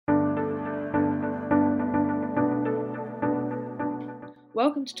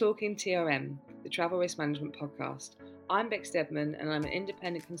Welcome to Talking TRM, the Travel Risk Management podcast. I'm Beck Stedman and I'm an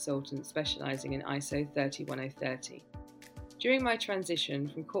independent consultant specialising in ISO 31030. During my transition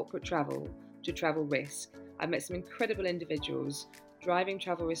from corporate travel to travel risk, I've met some incredible individuals driving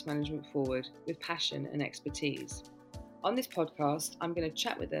travel risk management forward with passion and expertise. On this podcast, I'm going to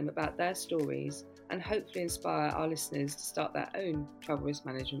chat with them about their stories and hopefully inspire our listeners to start their own travel risk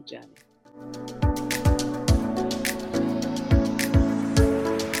management journey.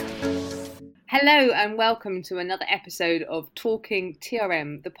 Hello and welcome to another episode of Talking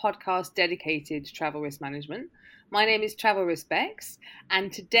TRM, the podcast dedicated to travel risk management. My name is Travel Risk Bex,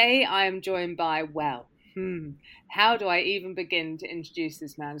 and today I am joined by, how do I even begin to introduce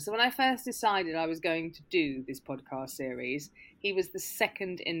this man? So when I first decided I was going to do this podcast series, he was the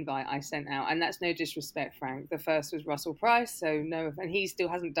second invite I sent out, and that's no disrespect, Frank. The first was Russell Price, so no, and he still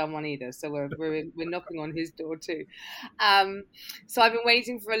hasn't done one either. So we're knocking on his door too. So I've been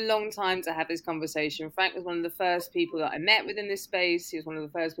waiting for a long time to have this conversation. Frank was one of the first people that I met within this space. He was one of the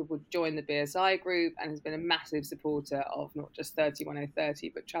first people to join the BSI group and has been a massive supporter of not just 31030,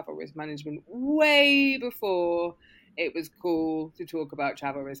 but travel risk management way before it was cool to talk about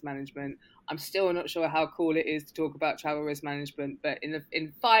travel risk management. I'm still not sure how cool it is to talk about travel risk management, but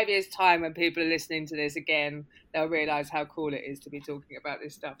in 5 years' time, when people are listening to this again, they'll realise how cool it is to be talking about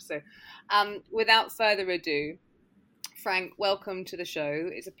this stuff. So without further ado, Frank, welcome to the show.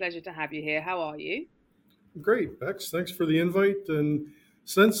 It's a pleasure to have you here. How are you? Great, Bex. Thanks for the invite. And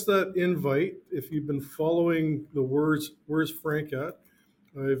since that invite, if you've been following the Where's Frank at?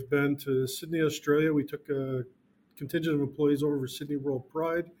 I've been to Sydney, Australia. We took a contingent of employees over for Sydney World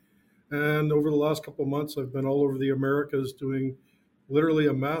Pride. And over the last couple of months, I've been all over the Americas doing literally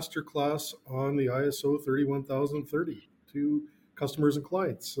a master class on the ISO 31030 to customers and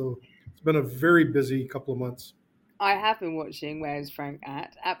clients. So it's been a very busy couple of months. I have been watching Where's Frank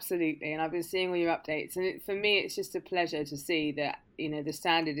at, absolutely, and I've been seeing all your updates. And for me, it's just a pleasure to see that, the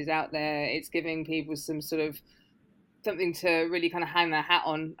standard is out there. It's giving people some sort of something to really kind of hang their hat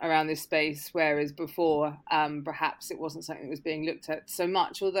on around this space, whereas before perhaps it wasn't something that was being looked at so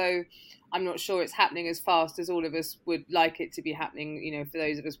much, although I'm not sure it's happening as fast as all of us would like it to be happening, for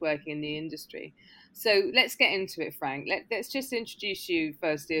those of us working in the industry. So let's get into it, Frank. Let's just introduce you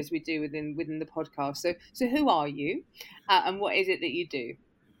firstly, as we do within the podcast. So who are you and what is it that you do?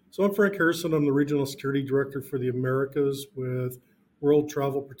 So I'm Frank Harrison. I'm the Regional Security Director for the Americas with World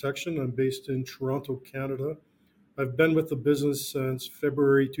Travel Protection. I'm based in Toronto, Canada. I've been with the business since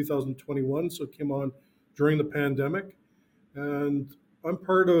February 2021, so it came on during the pandemic. And I'm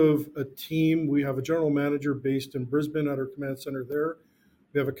part of a team. We have a general manager based in Brisbane at our command center there.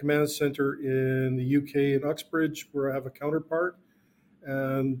 We have a command center in the UK in Uxbridge, where I have a counterpart.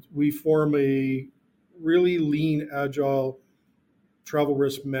 And we form a really lean, agile travel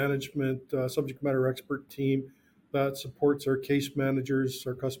risk management subject matter expert team that supports our case managers,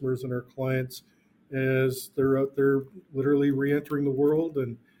 our customers, and our clients as they're out there literally re-entering the world,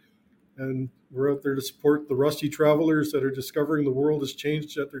 and we're out there to support the rusty travelers that are discovering the world has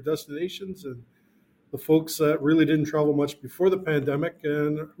changed at their destinations, and the folks that really didn't travel much before the pandemic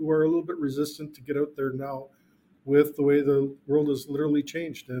and who are a little bit resistant to get out there now with the way the world has literally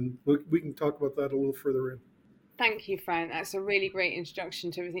changed. And we can talk about that a little further in. Thank you, Frank. That's a really great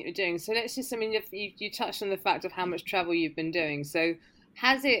introduction to everything you're doing. So let's just, you touched on the fact of how much travel you've been doing. So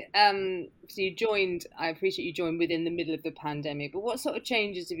has it, so you joined, I appreciate you joined within the middle of the pandemic, but what sort of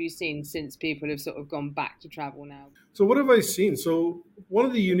changes have you seen since people have sort of gone back to travel now? So what have I seen? So one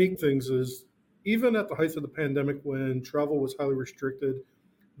of the unique things is even at the height of the pandemic, when travel was highly restricted,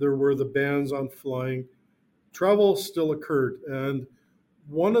 there were the bans on flying, travel still occurred. And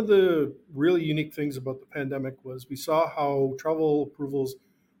one of the really unique things about the pandemic was we saw how travel approvals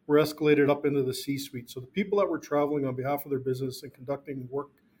were escalated up into the C-suite. So the people that were traveling on behalf of their business and conducting work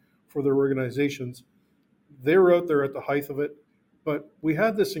for their organizations, they were out there at the height of it. But we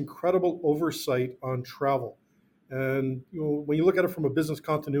had this incredible oversight on travel. And when you look at it from a business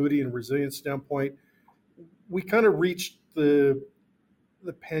continuity and resilience standpoint, we kind of reached the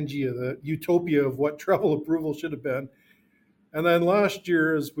Pangea, the utopia of what travel approval should have been. And then last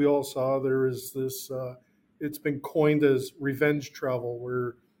year, as we all saw, there is this, it's been coined as revenge travel,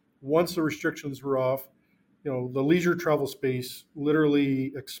 where once the restrictions were off, the leisure travel space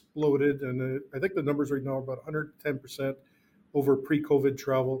literally exploded. And I think the numbers right now are about 110% over pre-COVID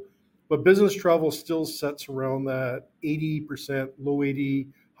travel. But business travel still sets around that 80%, low 80,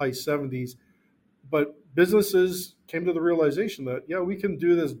 high 70s. But businesses came to the realization that, we can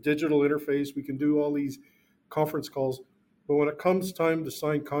do this digital interface, we can do all these conference calls, but when it comes time to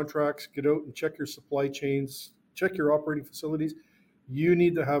sign contracts, get out and check your supply chains, check your operating facilities, You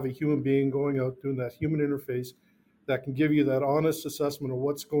need to have a human being going out doing that human interface that can give you that honest assessment of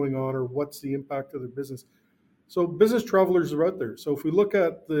what's going on or what's the impact of their business. So business travelers are out there. So if we look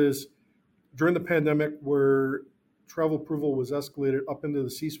at this during the pandemic where travel approval was escalated up into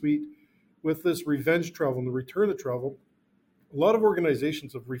the C-suite, with this revenge travel and the return of travel, a lot of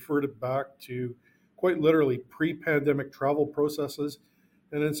organizations have referred it back to quite literally pre-pandemic travel processes.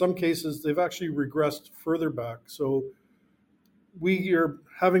 And in some cases, they've actually regressed further back. So we are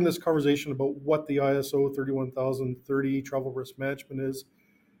having this conversation about what the ISO 31030 travel risk management is.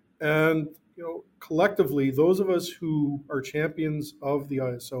 And collectively, those of us who are champions of the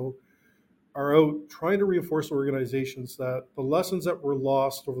ISO are out trying to reinforce organizations that the lessons that were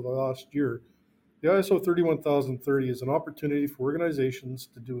lost over the last year, the ISO 31030 is an opportunity for organizations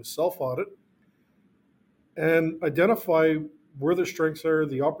to do a self-audit and identify where their strengths are,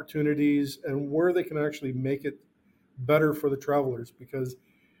 the opportunities, and where they can actually make it better for the travelers. Because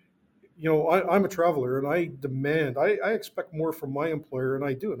I'm a traveler and I expect more from my employer, and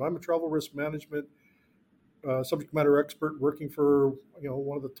I do. And I'm a travel risk management subject matter expert working for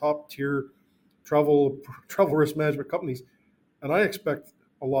one of the top tier travel risk management companies, and I expect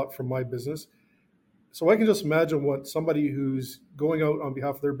a lot from my business. So I can just imagine what somebody who's going out on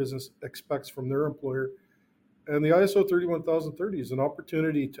behalf of their business expects from their employer. And the ISO 31030 is an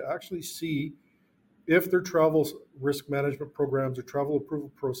opportunity to actually see if their travel risk management programs or travel approval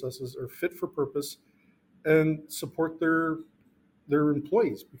processes are fit for purpose and support their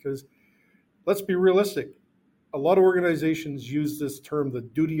employees. Because let's be realistic, a lot of organizations use this term, the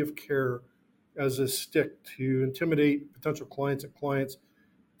duty of care, as a stick to intimidate potential clients and clients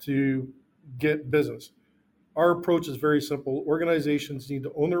to get business. Our approach is very simple. Organizations need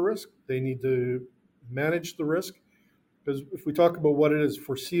to own their risk. They need to manage the risk. Because if we talk about what it is,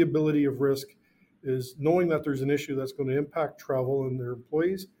 foreseeability of risk is knowing that there's an issue that's going to impact travel and their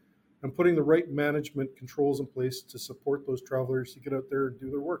employees, and putting the right management controls in place to support those travelers to get out there and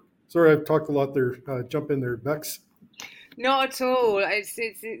do their work. Sorry, I've talked a lot there. Jump in there, Bex. Not at all. It's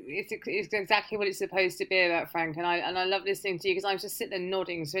exactly what it's supposed to be about, Frank. And I love listening to you because I'm just sitting there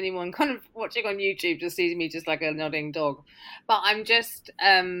nodding. So anyone kind of watching on YouTube just sees me just like a nodding dog. But I'm just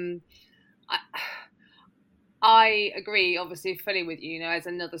I agree, obviously, fully with you. As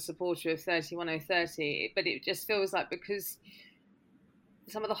another supporter of 31030, but it just feels like because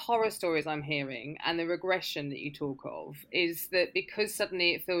some of the horror stories I'm hearing and the regression that you talk of is that because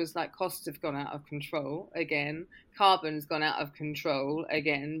suddenly it feels like costs have gone out of control again, carbon's gone out of control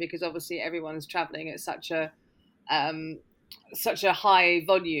again, because obviously everyone's traveling at such a high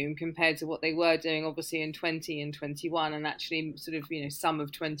volume compared to what they were doing obviously in 20 and 21 and actually sort of some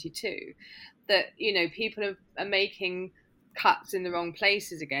of 22, that people are making cuts in the wrong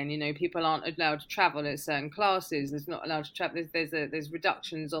places again. People aren't allowed to travel at certain classes. There's not allowed to travel. There's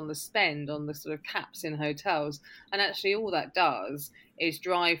reductions on the spend on the sort of caps in hotels, and actually all that does is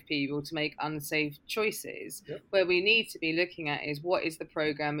drive people to make unsafe choices. Yep. Where we need to be looking at is what is the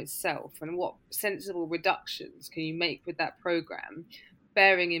program itself and what sensible reductions can you make with that program,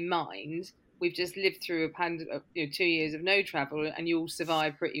 bearing in mind we've just lived through a 2 years of no travel, and you all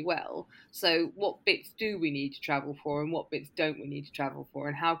survive pretty well. So what bits do we need to travel for, and what bits don't we need to travel for,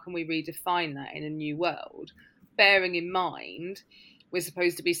 and how can we redefine that in a new world? Bearing in mind, we're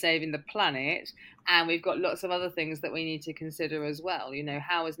supposed to be saving the planet, and we've got lots of other things that we need to consider as well.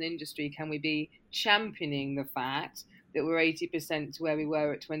 How as an industry can we be championing the fact that we're 80% to where we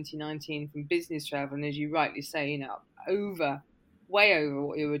were at 2019 from business travel, and as you rightly say, way over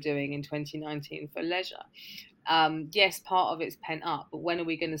what we were doing in 2019 for leisure. Yes, part of it's pent up, but when are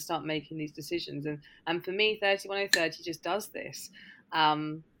we going to start making these decisions? And for me, 31030 just does this.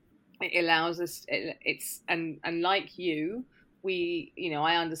 It allows us. And like you,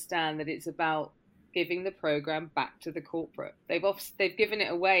 I understand that it's about giving the program back to the corporate. They've given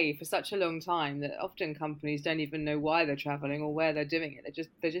it away for such a long time that often companies don't even know why they're traveling or where they're doing it.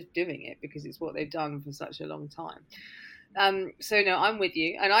 They're just doing it because it's what they've done for such a long time. So no, I'm with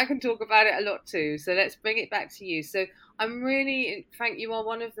you, and I can talk about it a lot too. So let's bring it back to you. So I'm really, Frank, you are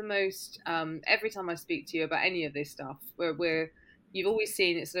one of the most. Every time I speak to you about any of this stuff, where you've always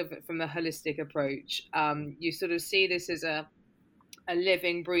seen it sort of from a holistic approach. You sort of see this as a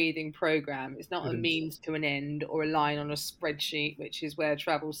living, breathing program. It's not a means to an end or a line on a spreadsheet, which is where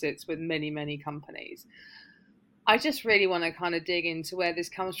travel sits with many, many companies. I just really want to kind of dig into where this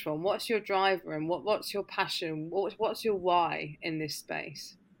comes from. What's your driver and what's your passion? What's your why in this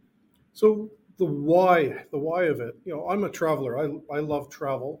space? So the why of it, I'm a traveler. I love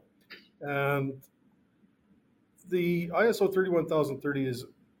travel. And the ISO 31030 is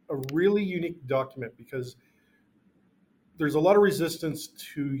a really unique document because there's a lot of resistance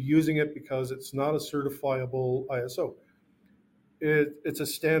to using it because it's not a certifiable ISO. It's a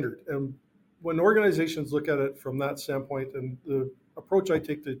standard. And when organizations look at it from that standpoint, and the approach I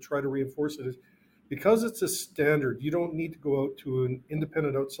take to try to reinforce it is because it's a standard, you don't need to go out to an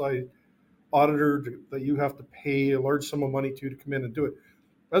independent outside auditor that you have to pay a large sum of money to come in and do it.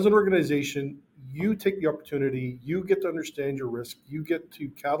 As an organization, you take the opportunity, you get to understand your risk, you get to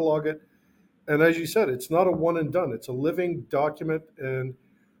catalog it. And as you said, it's not a one and done, it's a living document. And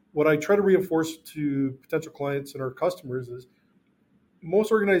what I try to reinforce to potential clients and our customers is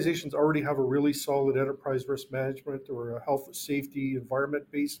most organizations already have a really solid enterprise risk management or a health, safety, environment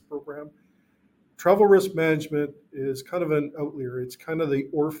based program. Travel risk management is kind of an outlier. It's kind of the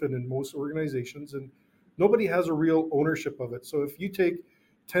orphan in most organizations, and nobody has a real ownership of it. So if you take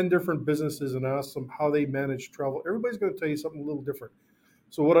 10 different businesses and ask them how they manage travel, everybody's going to tell you something a little different.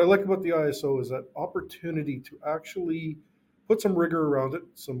 So what I like about the ISO is that opportunity to actually put some rigor around it,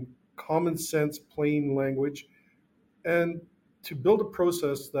 some common sense, plain language, and to build a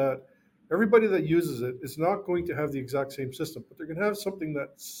process that everybody that uses it is not going to have the exact same system, but they're going to have something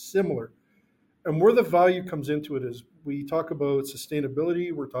that's similar. And where the value comes into it is we talk about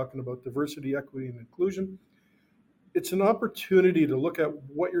sustainability, we're talking about diversity, equity, and inclusion. It's an opportunity to look at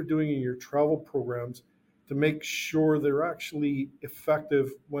what you're doing in your travel programs to make sure they're actually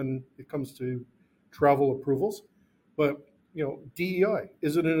effective when it comes to travel approvals. But DEI,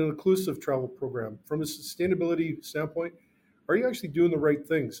 is it an inclusive travel program? From a sustainability standpoint, are you actually doing the right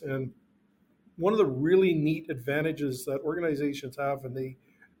things? And one of the really neat advantages that organizations have, and they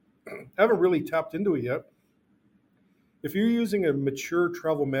haven't really tapped into it yet, if you're using a mature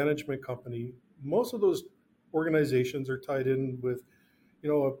travel management company, most of those organizations are tied in with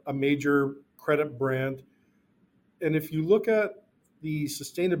a major credit brand. And if you look at the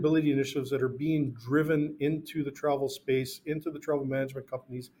sustainability initiatives that are being driven into the travel space, into the travel management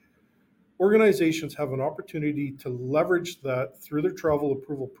companies, organizations have an opportunity to leverage that through their travel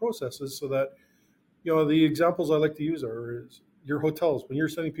approval processes so that, the examples I like to use is your hotels. When you're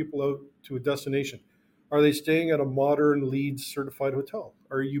sending people out to a destination, are they staying at a modern LEED certified hotel?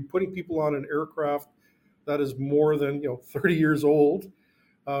 Are you putting people on an aircraft that is more than 30 years old?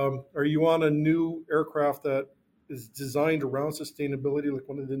 Are you on a new aircraft that is designed around sustainability, like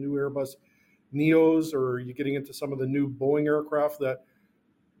one of the new Airbus Neos, or are you getting into some of the new Boeing aircraft that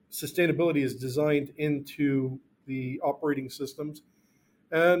sustainability is designed into the operating systems?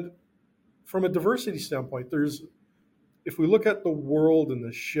 And from a diversity standpoint, if we look at the world and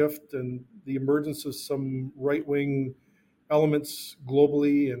the shift and the emergence of some right-wing elements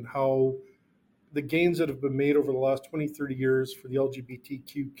globally and how the gains that have been made over the last 20, 30 years for the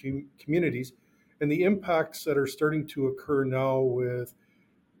LGBTQ communities and the impacts that are starting to occur now with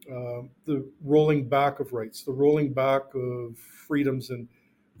the rolling back of rights, the rolling back of freedoms, and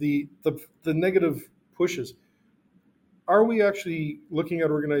the negative pushes. Are we actually looking at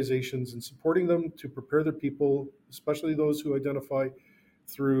organizations and supporting them to prepare their people, especially those who identify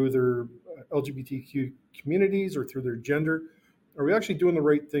through their LGBTQ communities or through their gender? Are we actually doing the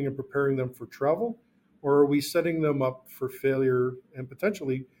right thing in preparing them for travel? Or are we setting them up for failure and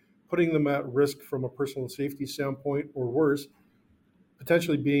potentially putting them at risk from a personal safety standpoint, or worse,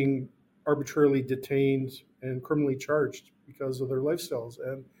 potentially being arbitrarily detained and criminally charged because of their lifestyles?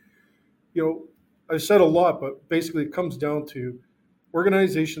 And, I've said a lot, but basically it comes down to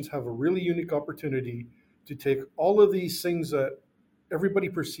organizations have a really unique opportunity to take all of these things that everybody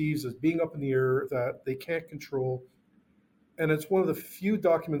perceives as being up in the air that they can't control. And it's one of the few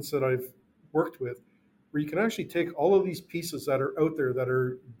documents that I've worked with where you can actually take all of these pieces that are out there that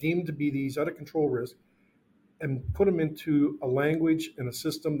are deemed to be these out of control risks and put them into a language and a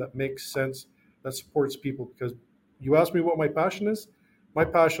system that makes sense, that supports people. Because you ask me what my passion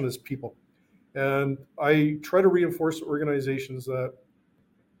is people. And I try to reinforce to organizations that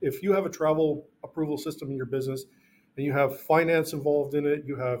if you have a travel approval system in your business and you have finance involved in it,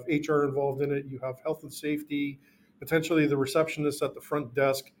 you have HR involved in it, you have health and safety, potentially the receptionist at the front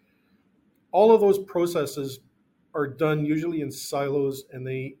desk, all of those processes are done usually in silos and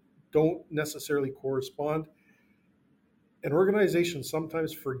they don't necessarily correspond. And organizations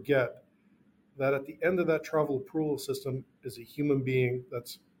sometimes forget that at the end of that travel approval system is a human being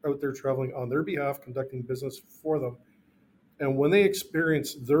that's out there traveling on their behalf, conducting business for them. And when they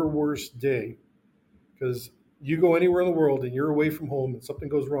experience their worst day, because you go anywhere in the world and you're away from home and something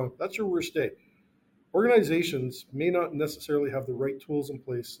goes wrong, that's your worst day. Organizations may not necessarily have the right tools in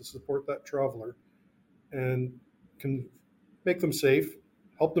place to support that traveler and can make them safe,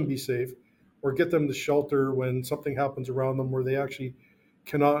 help them be safe, or get them to shelter when something happens around them where they actually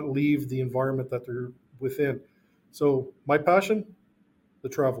cannot leave the environment that they're within. So my passion, the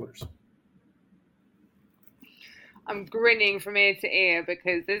travelers. I'm grinning from ear to ear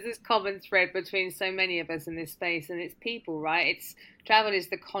because there's this common thread between so many of us in this space, and it's people, right? It's travel is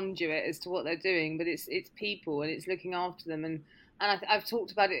the conduit as to what they're doing, but it's people and it's looking after them, I've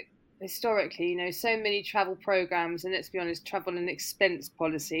talked about it historically. So many travel programs, and let's be honest, travel and expense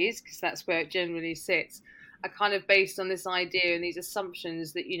policies, because that's where it generally sits, are kind of based on this idea and these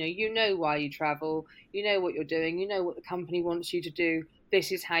assumptions that you know why you travel, you know what you're doing, you know what the company wants you to do.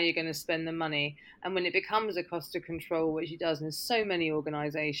 This is how you're going to spend the money. And when it becomes a cost of control, which it does in so many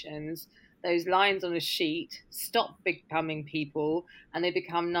organizations, those lines on a sheet stop becoming people and they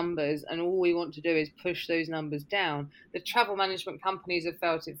become numbers. And all we want to do is push those numbers down. The travel management companies have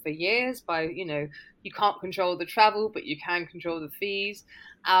felt it for years by, you can't control the travel, but you can control the fees.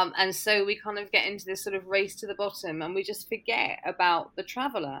 And so we kind of get into this sort of race to the bottom and we just forget about the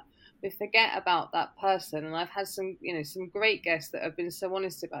traveler. We forget about that person. And I've had some great guests that have been so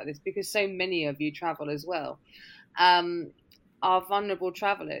honest about this because so many of you travel as well. Um, are vulnerable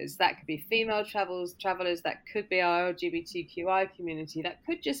travelers. That could be female travelers, that could be our LGBTQI community, that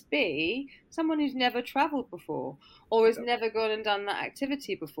could just be someone who's never traveled before or has never gone and done that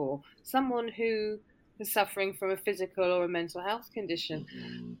activity before, someone who is suffering from a physical or a mental health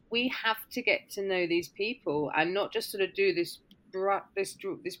condition. We have to get to know these people and not just sort of do this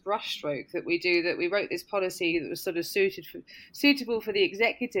brushstroke that we do, that we wrote this policy that was sort of suitable for the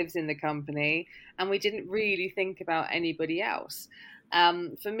executives in the company, and we didn't really think about anybody else.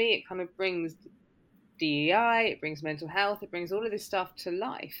 For me, it kind of brings DEI, it brings mental health, it brings all of this stuff to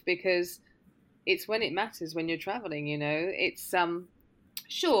life because it's when it matters when you're traveling. It's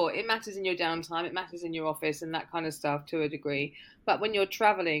sure, it matters in your downtime, it matters in your office and that kind of stuff to a degree. But when you're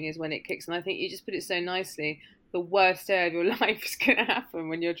traveling is when it kicks. And I think you just put it so nicely. The worst day of your life is going to happen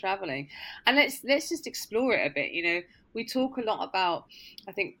when you're traveling. And let's just explore it a bit. We talk a lot about,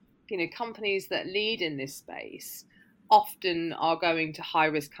 I think, companies that lead in this space often are going to high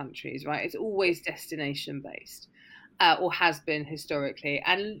risk countries, right? It's always destination based. Or has been historically,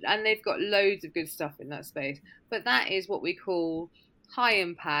 and they've got loads of good stuff in that space. But that is what we call high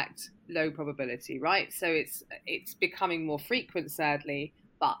impact, low probability, right? So it's becoming more frequent, sadly,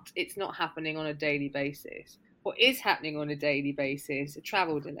 but it's not happening on a daily basis. What is happening on a daily basis are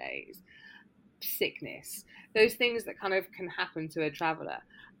travel delays, sickness, those things that kind of can happen to a traveller.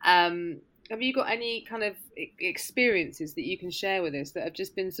 Have you got any kind of experiences that you can share with us that have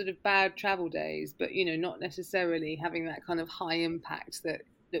just been sort of bad travel days, but not necessarily having that kind of high impact that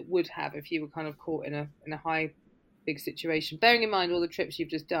would have if you were kind of caught in a high big situation, bearing in mind all the trips you've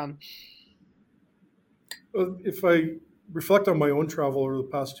just done? If I reflect on my own travel over the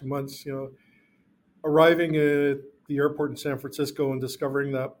past 2 months, arriving at the airport in San Francisco and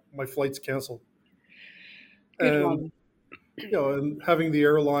discovering that my flight's canceled, Good and one. and having the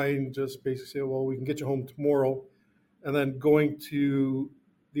airline just basically say, "Well, we can get you home tomorrow," and then going to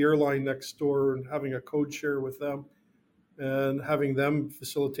the airline next door and having a code share with them and having them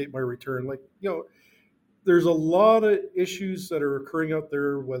facilitate my return. There's a lot of issues that are occurring out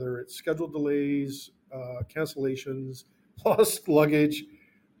there, whether it's schedule delays, cancellations, lost luggage.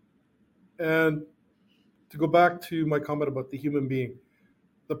 And to go back to my comment about the human being,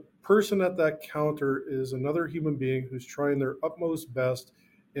 the person at that counter is another human being who's trying their utmost best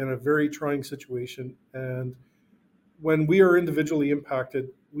in a very trying situation. And when we are individually impacted,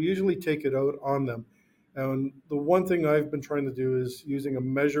 we usually take it out on them. And the one thing I've been trying to do is using a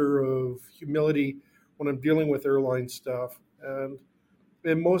measure of humility when I'm dealing with airline staff. And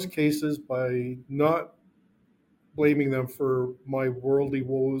in most cases, by not blaming them for my worldly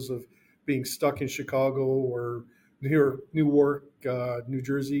woes of being stuck in Chicago or Newark, New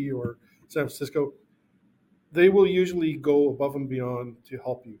Jersey, or San Francisco, they will usually go above and beyond to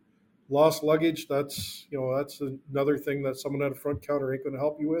help you. Lost luggage, that's another thing that someone at a front counter ain't going to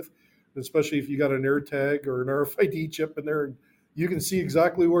help you with, especially if you got an AirTag or an RFID chip in there and you can see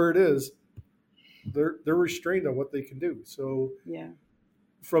exactly where it is. They're restrained on what they can do. So Yeah.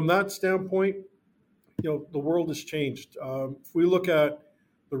 from that standpoint, the world has changed. If we look at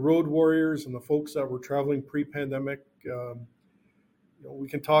the road warriors and the folks that were traveling pre-pandemic, we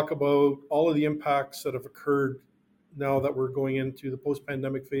can talk about all of the impacts that have occurred now that we're going into the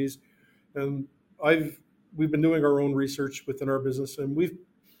post-pandemic phase. And we've been doing our own research within our business, and we've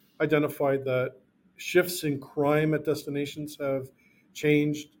identified that shifts in crime at destinations have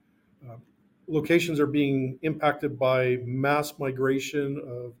changed. Uh, Locations are being impacted by mass migration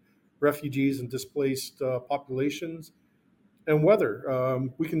of refugees and displaced populations, and weather.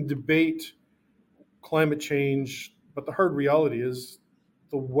 We can debate climate change, but the hard reality is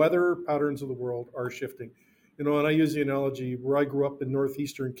the weather patterns of the world are shifting. And I use the analogy where I grew up in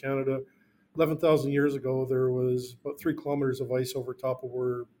northeastern Canada. 11,000 years ago, there was about 3 kilometers of ice over top of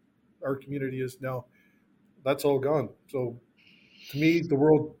where our community is now. That's all gone. So to me, the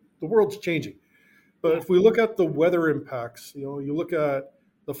world's changing. But Yeah. if we look at the weather impacts, you look at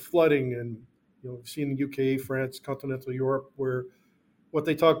the flooding, and we've seen the UK, France, continental Europe, where what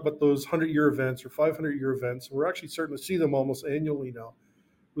they talk about, those 100-year events or 500-year events, we're actually starting to see them almost annually now.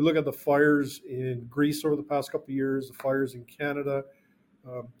 We look at the fires in Greece over the past couple of years, the fires in Canada,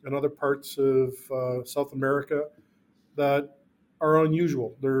 and other parts of South America that are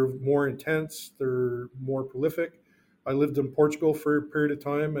unusual. They're more intense, they're more prolific. I lived in Portugal for a period of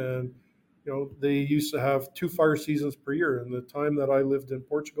time, and they used to have 2 fire seasons per year. And the time that I lived in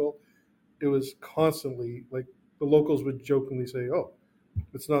Portugal, it was constantly like the locals would jokingly say, "Oh,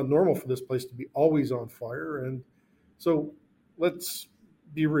 it's not normal for this place to be always on fire." And so let's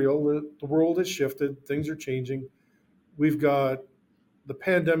be real. The world has shifted, things are changing. We've got the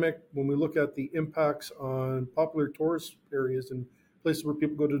pandemic. When we look at the impacts on popular tourist areas and places where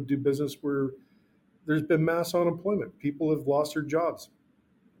people go to do business, where there's been mass unemployment, people have lost their jobs.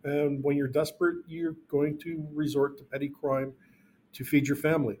 And when you're desperate, you're going to resort to petty crime to feed your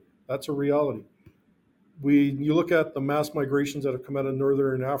family. That's a reality. You look at the mass migrations that have come out of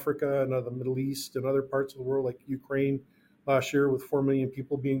northern Africa and out of the Middle East and other parts of the world, like Ukraine last year, with 4 million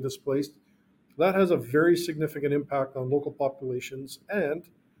people being displaced. That has a very significant impact on local populations and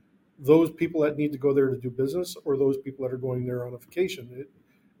those people that need to go there to do business, or those people that are going there on a vacation.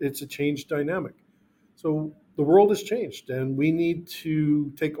 It's a changed dynamic. So the world has changed, and we need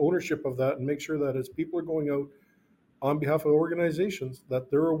to take ownership of that and make sure that as people are going out on behalf of organizations, that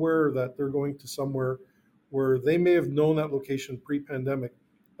they're aware that they're going to somewhere where they may have known that location pre-pandemic,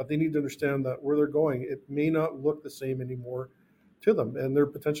 but they need to understand that where they're going, it may not look the same anymore to them, and they're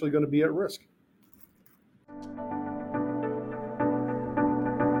potentially going to be at risk.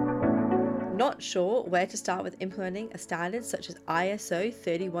 Not sure where to start with implementing a standard such as ISO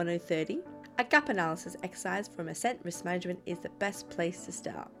 31030? A gap analysis exercise from Ascent Risk Management is the best place to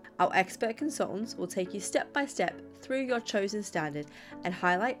start. Our expert consultants will take you step by step through your chosen standard and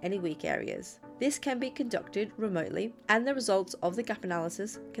highlight any weak areas. This can be conducted remotely, and the results of the gap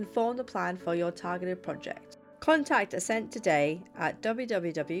analysis can form the plan for your targeted project. Contact Ascent today at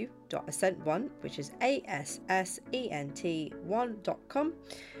www.ascent1, which is ASSENT1.com,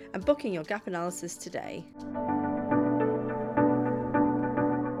 and booking your gap analysis today.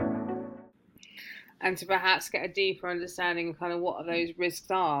 And to perhaps get a deeper understanding of kind of what those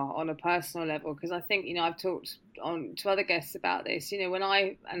risks are on a personal level, because I think I've talked on to other guests about this. When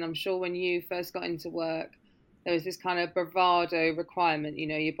I'm sure when you first got into work, there was this kind of bravado requirement.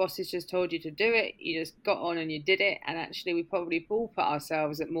 Your bosses just told you to do it, you just got on and you did it, and actually we probably all put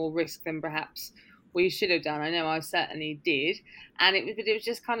ourselves at more risk than perhaps we should have done. I know I certainly did, and it was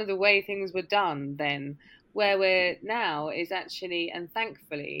just kind of the way things were done then. Where we're now is actually, and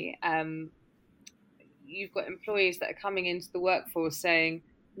thankfully, you've got employees that are coming into the workforce saying,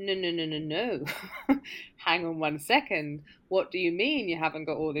 no, no, no, no, no. Hang on 1 second. What do you mean you haven't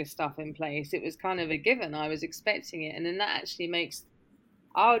got all this stuff in place? It was kind of a given. I was expecting it. And then that actually makes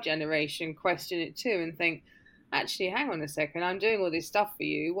our generation question it too and think, actually, hang on a second. I'm doing all this stuff for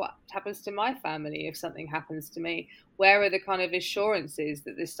you. What happens to my family if something happens to me? Where are the kind of assurances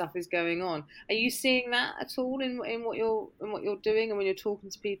that this stuff is going on? Are you seeing that at all in what you're doing and when you're talking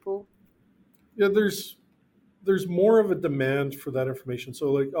to people? Yeah, there's more of a demand for that information.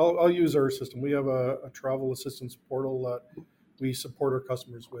 So, like, I'll use our system. We have a travel assistance portal that we support our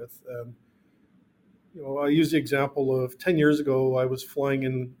customers with. And I use the example of 10 years ago, I was flying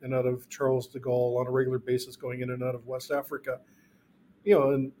in and out of Charles de Gaulle on a regular basis, going in and out of West Africa.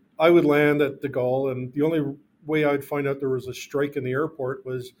 And I would land at de Gaulle, and the only way I'd find out there was a strike in the airport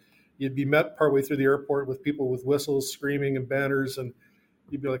was you'd be met partway through the airport with people with whistles, screaming, and banners, and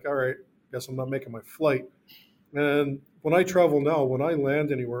you'd be like, all right, guess I'm not making my flight. And when I travel now, when I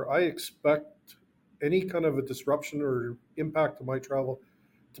land anywhere, I expect any kind of a disruption or impact to my travel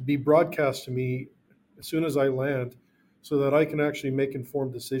to be broadcast to me as soon as I land, so that I can actually make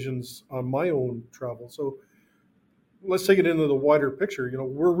informed decisions on my own travel. So let's take it into the wider picture.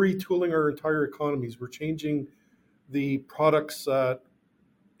 We're retooling our entire economies. We're changing the products that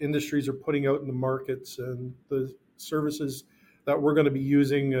industries are putting out in the markets and the services that we're going to be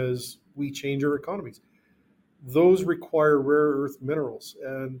using as we change our economies. Those require rare earth minerals,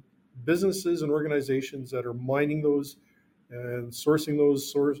 and businesses and organizations that are mining those and sourcing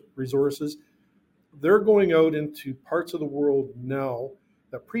those resources, they're going out into parts of the world now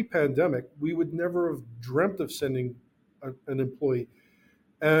that pre-pandemic we would never have dreamt of sending an employee.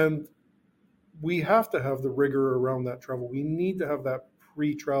 And we have to have the rigor around that travel. We need to have that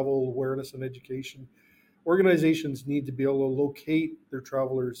pre-travel awareness and education. Organizations need to be able to locate their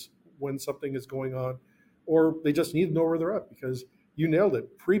travelers when something is going on, or they just need to know where they're at, because you nailed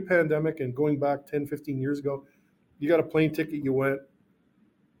it. Pre-pandemic and going back 10, 15 years ago, you got a plane ticket, you went.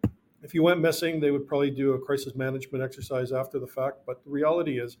 If you went missing, they would probably do a crisis management exercise after the fact. But the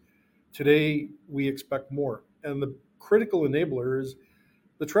reality is, today we expect more. And the critical enabler is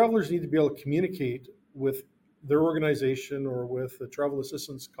the travelers need to be able to communicate with their organization or with a travel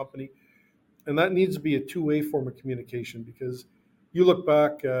assistance company. And that needs to be a two-way form of communication, because you look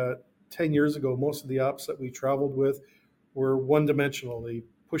back 10 years ago, most of the apps that we traveled with were one-dimensional. They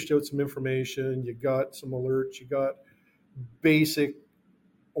pushed out some information, you got some alerts, you got basic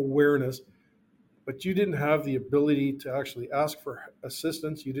awareness, but you didn't have the ability to actually ask for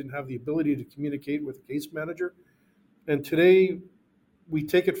assistance. You didn't have the ability to communicate with a case manager. And today, we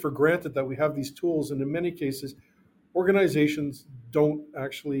take it for granted that we have these tools, and in many cases, organizations don't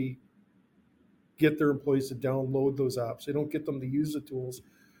actually get their employees to download those apps. They don't get them to use the tools.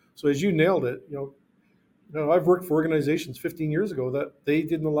 So as you nailed it, I've worked for organizations 15 years ago that they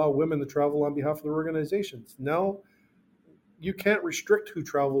didn't allow women to travel on behalf of their organizations. Now, you can't restrict who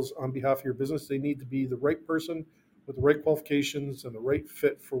travels on behalf of your business. They need to be the right person with the right qualifications and the right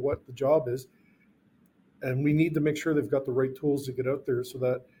fit for what the job is. And we need to make sure they've got the right tools to get out there so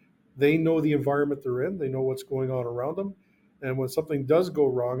that they know the environment they're in, they know what's going on around them. And when something does go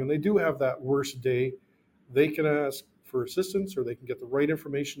wrong and they do have that worst day, they can ask for assistance, or they can get the right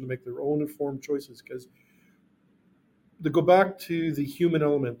information to make their own informed choices. Because to go back to the human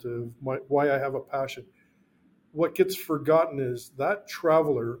element of why I have a passion, what gets forgotten is that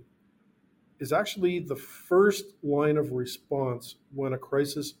traveler is actually the first line of response when a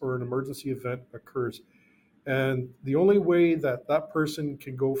crisis or an emergency event occurs. And the only way that that person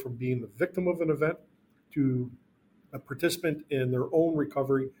can go from being the victim of an event to a participant in their own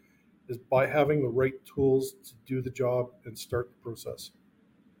recovery is by having the right tools to do the job and start the process.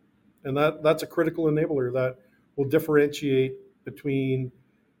 And that's a critical enabler that will differentiate between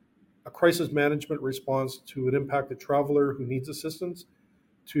a crisis management response to an impacted traveler who needs assistance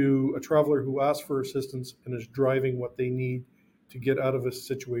to a traveler who asks for assistance and is driving what they need to get out of a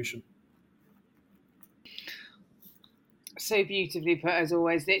situation. So beautifully put, as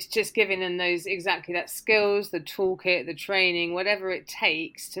always. It's just giving them those, exactly that skills, the toolkit, the training, whatever it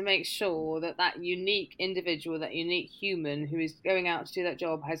takes to make sure that that unique individual, that unique human who is going out to do that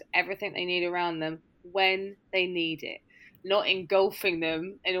job has everything they need around them when they need it. Not engulfing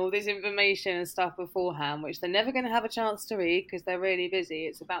them in all this information and stuff beforehand, which they're never going to have a chance to read because they're really busy.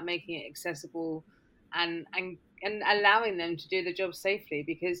 It's about making it accessible and allowing them to do the job safely,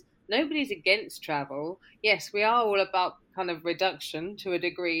 because nobody's against travel. Yes, we are all about kind of reduction to a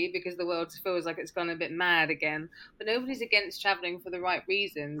degree because the world feels like it's gone a bit mad again. But nobody's against traveling for the right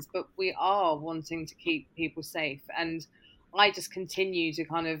reasons. But we are wanting to keep people safe. And I just continue to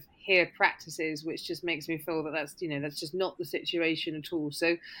kind of hear practices which just makes me feel that that's just not the situation at all.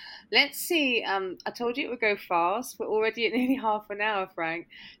 So let's see. I told you it would go fast. We're already at nearly half an hour, Frank.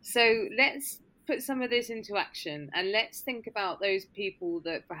 So let's put some of this into action, and let's think about those people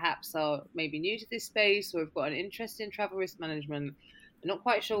that perhaps are maybe new to this space or have got an interest in travel risk management. They're not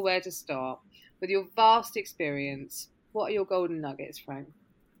quite sure where to start. With your vast experience, what are your golden nuggets, Frank?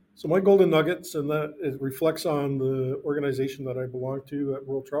 So my golden nuggets, and that it reflects on the organization that I belong to at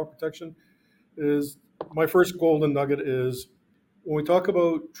World Travel Protection, is my first golden nugget is when we talk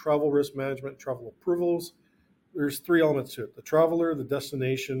about travel risk management, travel approvals, there's three elements to it: the traveler, the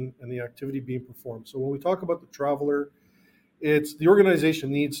destination, and the activity being performed. So when we talk about the traveler, it's the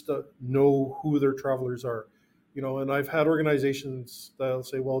organization needs to know who their travelers are. And I've had organizations that'll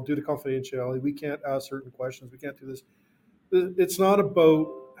say, well, due to confidentiality, we can't ask certain questions, we can't do this. It's not about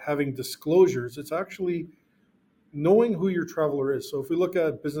having disclosures, it's actually knowing who your traveler is. So if we look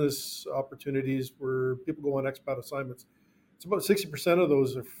at business opportunities where people go on expat assignments, it's about 60% of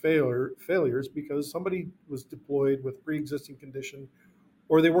those are failures because somebody was deployed with pre-existing condition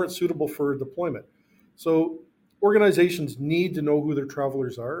or they weren't suitable for deployment. So organizations need to know who their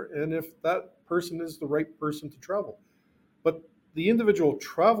travelers are and if that person is the right person to travel. But the individual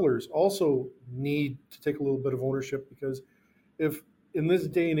travelers also need to take a little bit of ownership, because if in this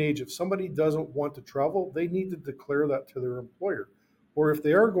day and age, if somebody doesn't want to travel, they need to declare that to their employer. Or if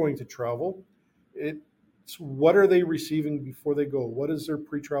they are going to travel, it's what are they receiving before they go? What is their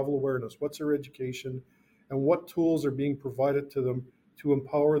pre-travel awareness? What's their education? And what tools are being provided to them to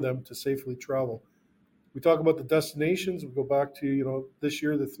empower them to safely travel? We talk about the destinations. We go back to, this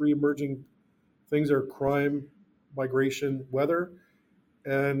year, the three emerging things are crime, migration, weather.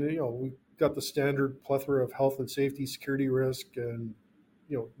 And, got the standard plethora of health and safety, security risk, and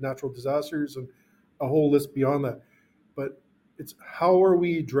natural disasters, and a whole list beyond that. But it's how are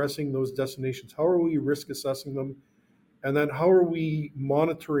we addressing those destinations? How are we risk assessing them? And then how are we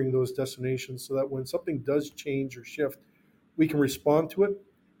monitoring those destinations so that when something does change or shift, we can respond to it?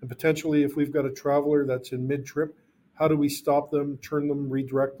 And potentially, if we've got a traveler that's in mid-trip, how do we stop them, turn them,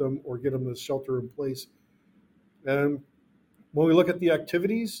 redirect them, or get them to shelter in place? And when we look at the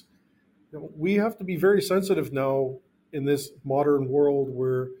activities, we have to be very sensitive now in this modern world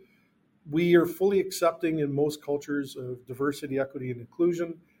where we are fully accepting in most cultures of diversity, equity, and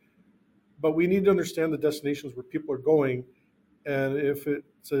inclusion. But we need to understand the destinations where people are going. And if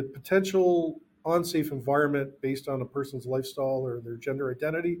it's a potential unsafe environment based on a person's lifestyle or their gender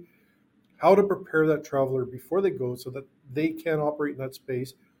identity, how to prepare that traveler before they go so that they can operate in that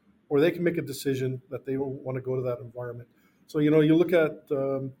space, or they can make a decision that they don't want to go to that environment. So, you look at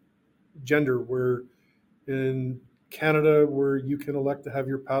gender, where in Canada, where you can elect to have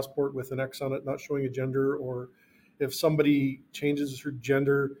your passport with an X on it, not showing a gender, or if somebody changes her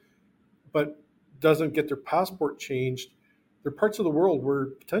gender but doesn't get their passport changed, there are parts of the world where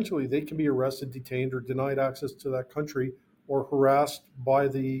potentially they can be arrested, detained, or denied access to that country, or harassed by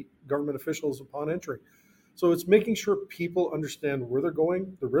the government officials upon entering. So it's making sure people understand where they're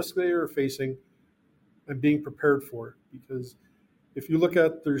going, the risk they are facing, and being prepared for it. Because if you look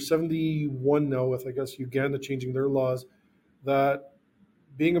at, there's 71 now with, I guess, Uganda changing their laws, that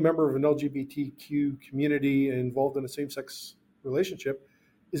being a member of an LGBTQ community and involved in a same-sex relationship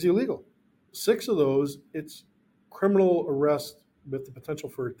is illegal. 6 of those, it's criminal arrest with the potential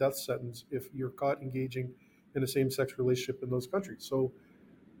for a death sentence if you're caught engaging in a same-sex relationship in those countries. So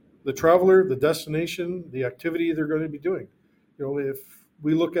the traveler, the destination, the activity they're going to be doing. If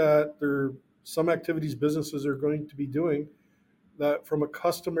we look at some activities businesses are going to be doing that from a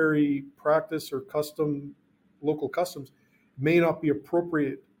customary practice or local customs may not be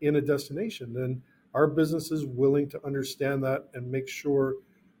appropriate in a destination, then our business is willing to understand that and make sure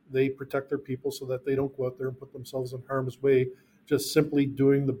they protect their people so that they don't go out there and put themselves in harm's way just simply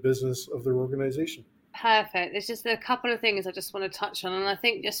doing the business of their organization. Perfect. There's just a couple of things I just want to touch on. And I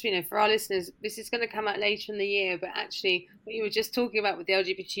think just, for our listeners, this is going to come out later in the year, but actually what you were just talking about with the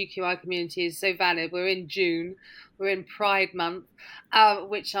LGBTQI community is so valid. We're in June, we're in Pride Month,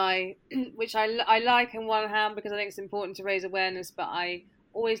 which I like on one hand because I think it's important to raise awareness, but I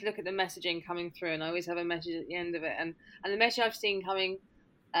always look at the messaging coming through and I always have a message at the end of it. And the message I've seen coming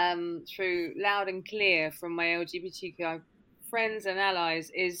through loud and clear from my LGBTQI friends and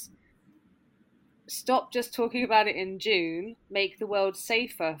allies is stop just talking about it in June, make the world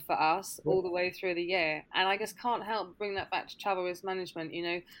safer for us all the way through the year. And I just can't help but bring that back to travel risk management,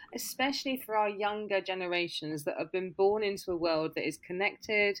 especially for our younger generations that have been born into a world that is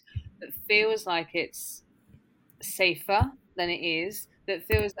connected, that feels like it's safer than it is, that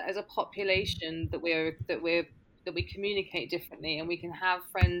feels that as a population that we communicate differently and we can have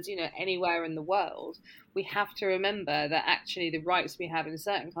friends, anywhere in the world. We have to remember that actually the rights we have in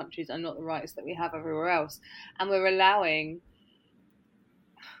certain countries are not the rights that we have everywhere else. And we're allowing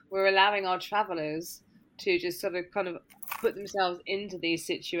our travelers to just sort of kind of put themselves into these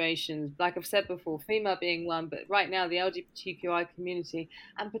situations. Like I've said before, female being one, but right now the LGBTQI community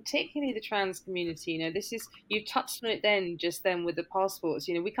and particularly the trans community, you touched on it just then with the passports.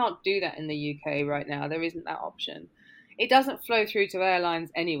 We can't do that in the UK right now. There isn't that option. It doesn't flow through to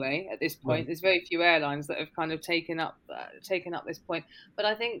airlines anyway at this point. There's very few airlines that have kind of taken up this point. But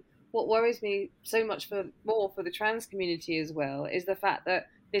I think what worries me so much more for the trans community as well is the fact that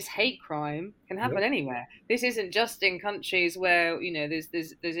this hate crime can happen anywhere. This isn't just in countries where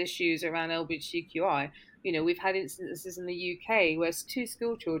there's issues around LGBTQI. We've had instances in the UK where 2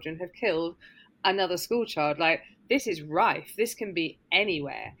 school children have killed another school child. Like, this is rife. This can be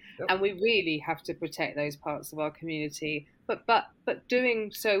anywhere, and we really have to protect those parts of our community. But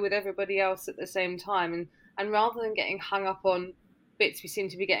doing so with everybody else at the same time, and rather than getting hung up on bits we seem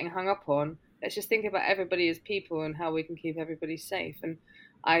to be getting hung up on, let's just think about everybody as people and how we can keep everybody safe. And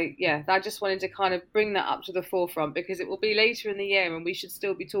I just wanted to kind of bring that up to the forefront because it will be later in the year and we should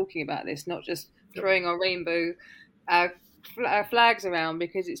still be talking about this, not just throwing our rainbow flags around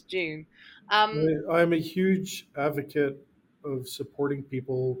because it's June. I'm a huge advocate of supporting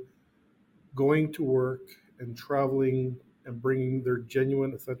people going to work and traveling and bringing their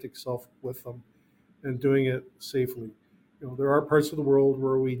genuine, authentic self with them and doing it safely. There are parts of the world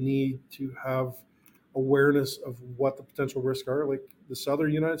where we need to have awareness of what the potential risks are. Like the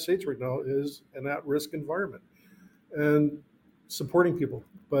southern United States right now is an at-risk environment, and supporting people.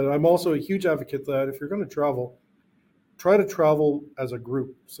 But I'm also a huge advocate that if you're going to travel try to travel as a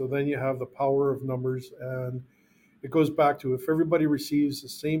group. So then you have the power of numbers, and it goes back to if everybody receives the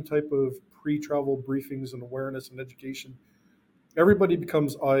same type of pre-travel briefings and awareness and education, everybody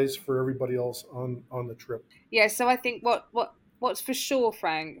becomes eyes for everybody else on the trip. Yeah, so I think what's for sure,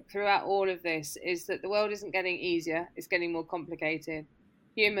 Frank, throughout all of this is that the world isn't getting easier, it's getting more complicated.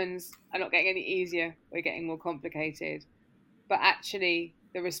 Humans are not getting any easier, we're getting more complicated. But actually,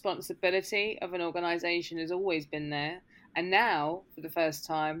 the responsibility of an organization has always been there. And now, for the first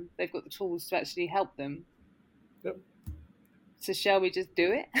time, they've got the tools to actually help them. Yep. So shall we just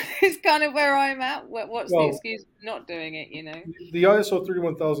do it? It's kind of where I'm at. What's the excuse for not doing it, you know? The ISO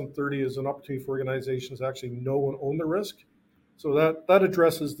 31030 is an opportunity for organizations to actually know and own the risk. So that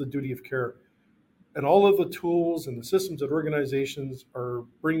addresses the duty of care. And all of the tools and the systems that organizations are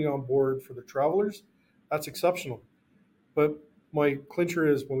bringing on board for the travelers, that's exceptional. But my clincher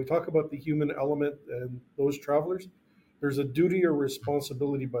is when we talk about the human element and those travelers, there's a duty or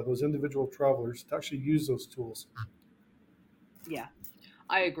responsibility by those individual travelers to actually use those tools. Yeah,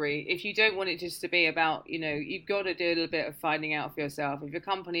 I agree. If you don't want it just to be about, you've got to do a little bit of finding out for yourself. If your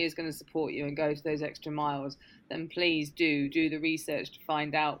company is going to support you and go to those extra miles, then please do the research to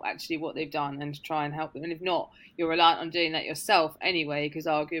find out actually what they've done and to try and help them. And if not, you're reliant on doing that yourself anyway, because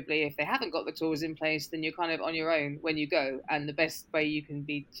arguably if they haven't got the tools in place, then you're kind of on your own when you go. And the best way you can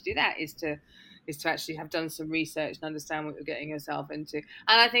be to do that is to actually have done some research and understand what you're getting yourself into.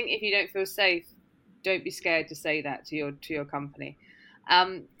 And I think if you don't feel safe, don't be scared to say that to your company.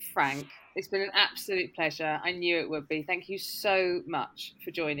 Frank, it's been an absolute pleasure. I knew it would be. Thank you so much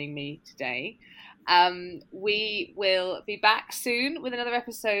for joining me today. We will be back soon with another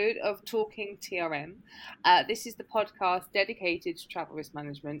episode of Talking TRM. This is the podcast dedicated to travel risk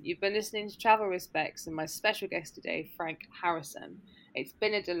management. You've been listening to Travel Risk Bex and my special guest today, Frank Harrison. It's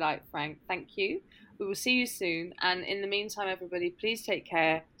been a delight, Frank. Thank you. We will see you soon. And in the meantime, everybody, please take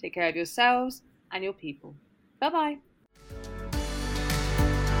care. Take care of yourselves and your people. Bye-bye.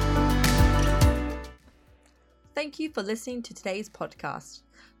 Thank you for listening to today's podcast.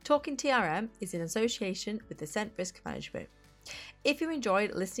 Talking TRM is in association with Ascent Risk Management. If you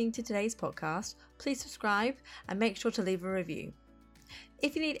enjoyed listening to today's podcast, please subscribe and make sure to leave a review.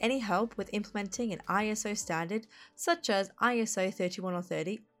 If you need any help with implementing an ISO standard such as ISO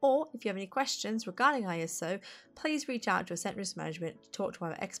 31030, or if you have any questions regarding ISO, please reach out to Ascent Risk Management to talk to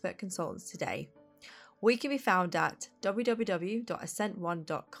our expert consultants today. We can be found at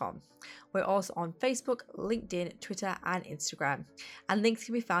www.ascent1.com. We're also on Facebook, LinkedIn, Twitter, and Instagram, and links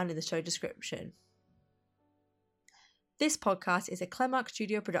can be found in the show description. This podcast is a Clemark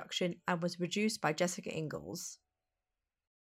Studio production and was produced by Jessica Ingalls.